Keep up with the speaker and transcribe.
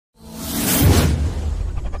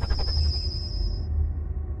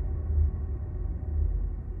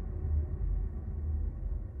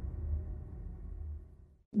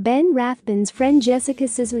Ben Rathbun's friend Jessica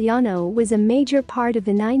Siciliano was a major part of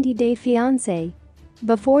the 90-Day Fiancé.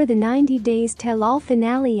 Before the 90 Days Tell-All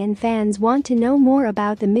finale, and fans want to know more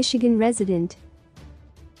about the Michigan resident.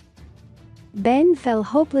 Ben fell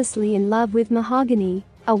hopelessly in love with Mahogany,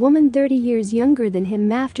 a woman 30 years younger than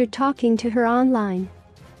him, after talking to her online.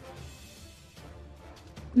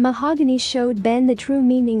 Mahogany showed Ben the true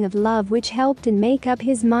meaning of love, which helped him make up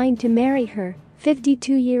his mind to marry her.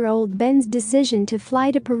 52-year-old Ben's decision to fly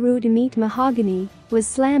to Peru to meet Mahogany was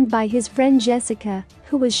slammed by his friend Jessica,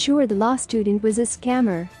 who was sure the law student was a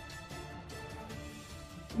scammer.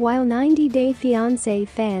 While 90-Day Fiancé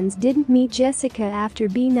fans didn't meet Jessica after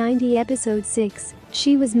B90 Episode 6,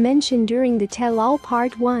 she was mentioned during the Tell-All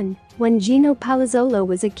Part 1, when Gino Palazzolo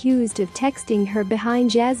was accused of texting her behind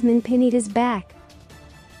Jasmine Pinita's back.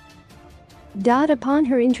 Upon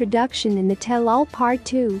her introduction in the Tell-All Part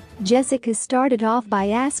 2, Jessica started off by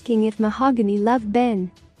asking if Mahogany loved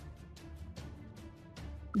Ben.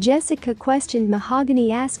 Jessica questioned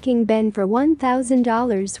Mahogany, asking Ben for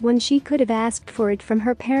 $1,000 when she could have asked for it from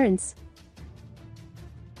her parents.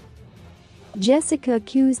 Jessica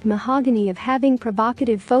accused Mahogany of having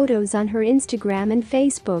provocative photos on her Instagram and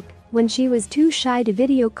Facebook when she was too shy to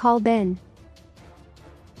video call Ben.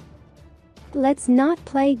 "Let's not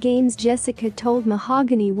play games," Jessica told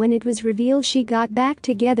Mahogany when it was revealed she got back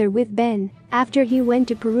together with Ben after he went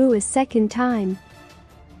to Peru a second time.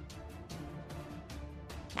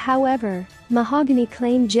 However, Mahogany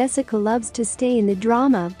claimed Jessica loves to stay in the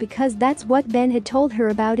drama because that's what Ben had told her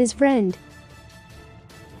about his friend.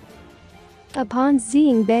 Upon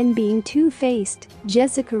seeing Ben being two-faced,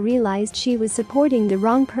 Jessica realized she was supporting the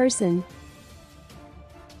wrong person.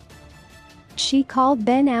 She called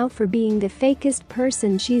Ben out for being the fakest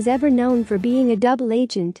person she's ever known, for being a double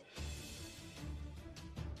agent.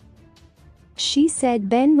 She said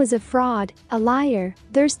Ben was a fraud, a liar,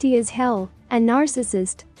 thirsty as hell, a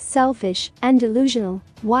narcissist, selfish, and delusional,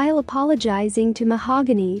 while apologizing to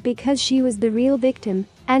Mahogany because she was the real victim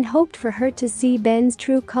and hoped for her to see Ben's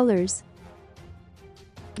true colors.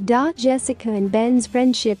 Jessica and Ben's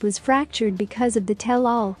friendship was fractured because of the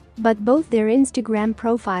tell-all, but both their Instagram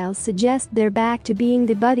profiles suggest they're back to being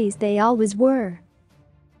the buddies they always were.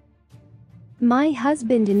 "My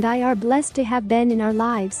husband and I are blessed to have Ben in our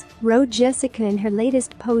lives," wrote Jessica in her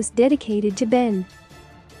latest post dedicated to Ben.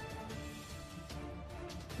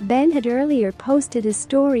 Ben had earlier posted a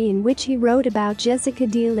story in which he wrote about Jessica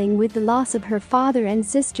dealing with the loss of her father and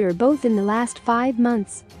sister, both in the last 5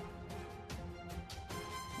 months.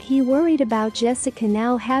 He worried about Jessica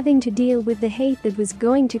now having to deal with the hate that was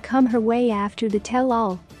going to come her way after the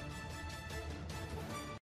tell-all.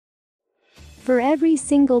 "For every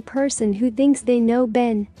single person who thinks they know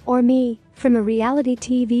Ben, or me, from a reality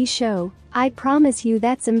TV show, I promise you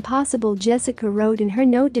that's impossible," Jessica wrote in her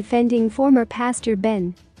note defending former pastor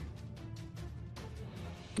Ben.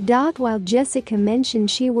 While Jessica mentioned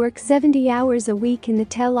she works 70 hours a week in the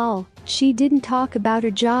tell-all, she didn't talk about her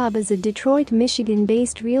job as a Detroit,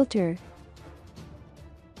 Michigan-based realtor.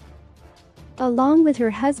 Along with her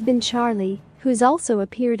husband Charlie, who's also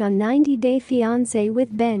appeared on 90-Day Fiancé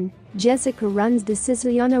with Ben, Jessica runs the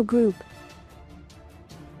Siciliano group.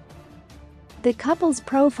 The couple's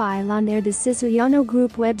profile on the Siciliano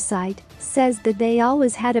group website says that they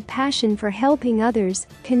always had a passion for helping others,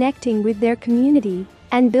 connecting with their community,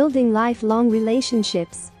 and building lifelong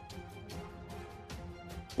relationships.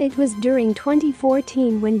 It was during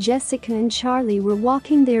 2014 when Jessica and Charlie were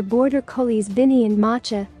walking their border collies Vinny and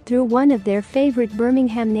Matcha through one of their favorite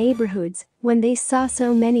Birmingham neighborhoods when they saw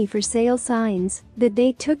so many for sale signs that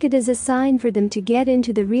they took it as a sign for them to get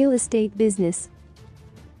into the real estate business.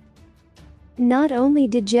 Not only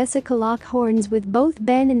did Jessica lock horns with both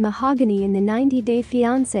Ben and Mahogany in the 90-Day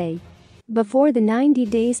Fiancé, before the 90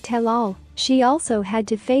 Days Tell-All, she also had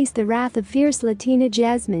to face the wrath of fierce Latina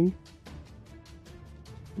Jasmine.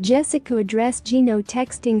 Jessica addressed Gino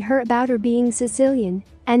texting her about her being Sicilian,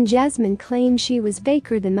 and Jasmine claimed she was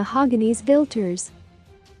faker than Mahogany's filters.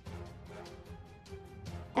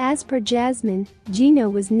 As per Jasmine, Gino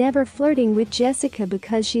was never flirting with Jessica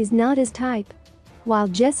because she's not his type. While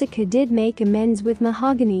Jessica did make amends with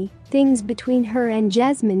Mahogany, things between her and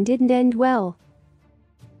Jasmine didn't end well.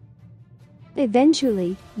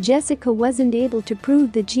 Eventually, Jessica wasn't able to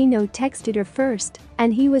prove that Gino texted her first,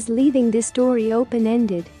 and he was leaving this story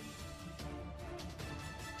open-ended.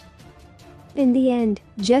 In the end,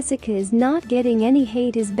 Jessica is not getting any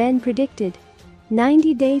hate as Ben predicted.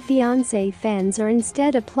 90-Day Fiancé fans are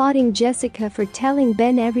instead applauding Jessica for telling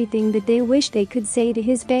Ben everything that they wish they could say to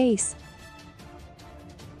his face.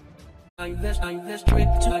 I'm the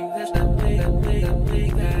strict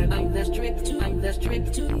the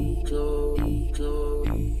strip to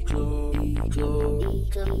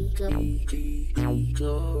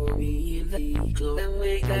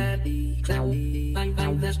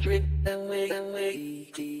the strip,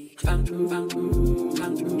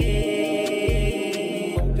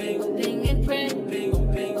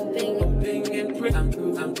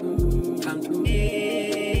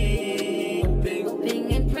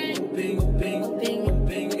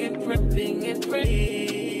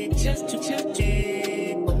 just to